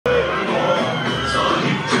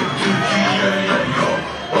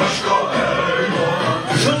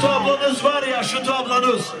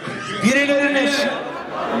ediyoruz. Birilerine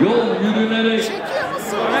yol yürünerek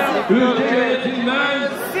ülke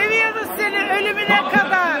yönetilmez. Seviyoruz seni ölümüne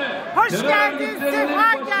kadar. Hoş geldin,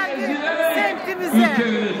 sefa geldin semtimize.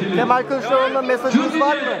 Kemal Kılıçdaroğlu'na mesajınız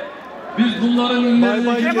var mı? Biz bunların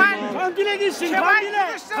ünlerini... Kemal, Kandil'e gitsin,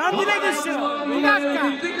 Kandil'e gitsin. Bir dakika.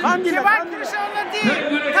 Kemal Kılıçdaroğlu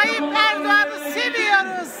değil, Tayyip Erdoğan'ı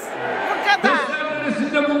seviyoruz. Bu kadar.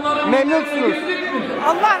 Memnunsunuz.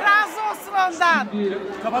 Allah razı olsun ondan.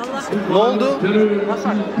 Ne oldu?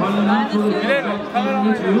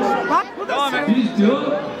 Bak bu da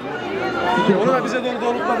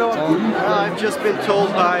I've just been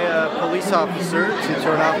told by a police officer to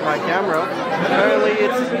turn off my camera. Apparently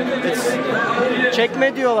it's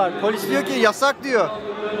çekme diyorlar. Polis diyor ki yasak diyor.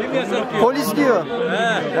 Kim yasak diyor? Polis diyor.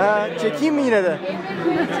 Çekeyim mi yine de?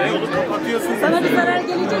 Sana bir zarar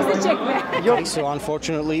gelecekse çekme. Yok. So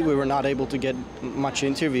unfortunately we were not able to get much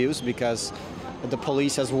interviews because the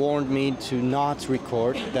police has warned me to not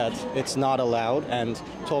record, that it's not allowed, and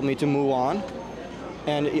told me to move on.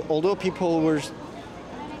 And although people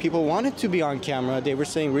wanted to be on camera, they were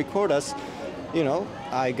saying record us. You know,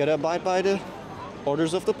 I gotta abide by the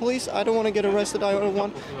orders of the police. I don't want to get arrested. I don't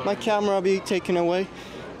want my camera be taken away.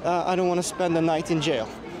 I don't want to spend the night in jail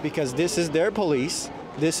because this is their police.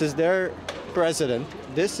 This is their president.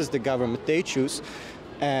 This is the government they choose,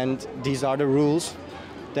 and these are the rules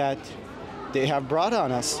that they have brought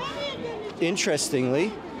on us.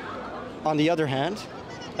 Interestingly, on the other hand,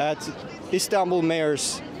 at Istanbul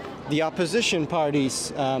mayor's, the opposition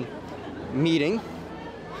party's meeting,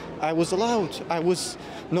 I was allowed.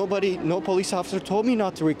 No police officer told me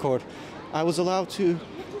not to record. I was allowed to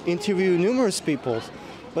interview numerous people.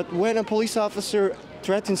 But when a police officer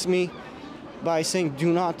threatens me by saying,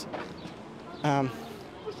 do not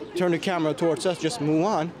turn the camera towards us, just move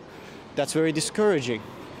on, that's very discouraging.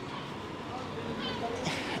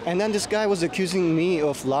 And then this guy was accusing me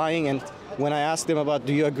of lying, and when I asked him about,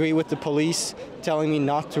 do you agree with the police telling me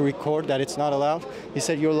not to record, that it's not allowed, he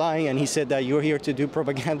said, you're lying, and he said that you're here to do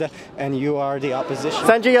propaganda and you are the opposition.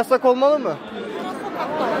 Sence yasak olmalı mı?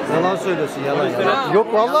 Yalan söylüyorsun, yalan.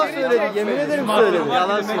 Yok vallahi söyledi, yemin ederim söyledi.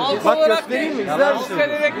 Yalan söylüyor. Bak göstereyim mi? İzler misin?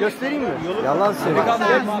 Göstereyim mi? Yalan söylüyor.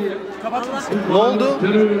 Ne oldu?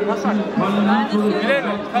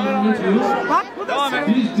 Bak bu da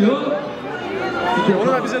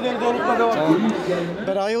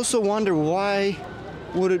But I also wonder, why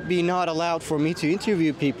would it be not allowed for me to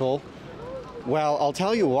interview people? Well, I'll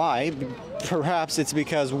tell you why. Perhaps it's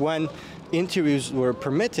because when interviews were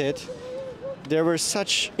permitted, there were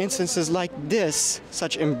such instances like this,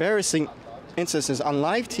 such embarrassing instances on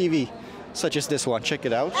live TV, such as this one. Check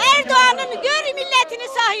it out. Erdoğan'ın gör milletini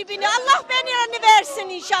sahibini. Allah beni versin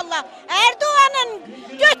inşallah. Erdoğan'ın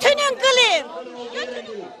götünün kılı.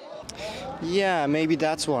 Yeah, maybe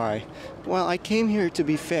that's why. Well, I came here to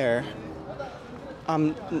be fair.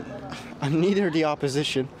 I'm neither the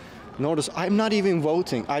opposition nor I'm not even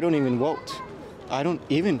voting. I don't even vote. I don't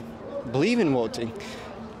even believe in voting.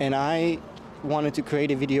 And I wanted to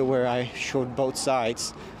create a video where I showed both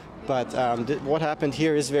sides. But what happened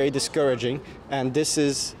here is very discouraging. And this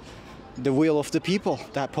is the will of the people.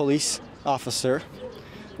 That police officer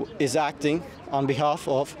is acting on behalf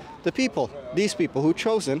of the people. These people who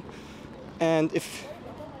chose him. And if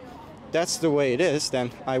that's the way it is, then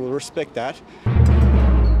I will respect that.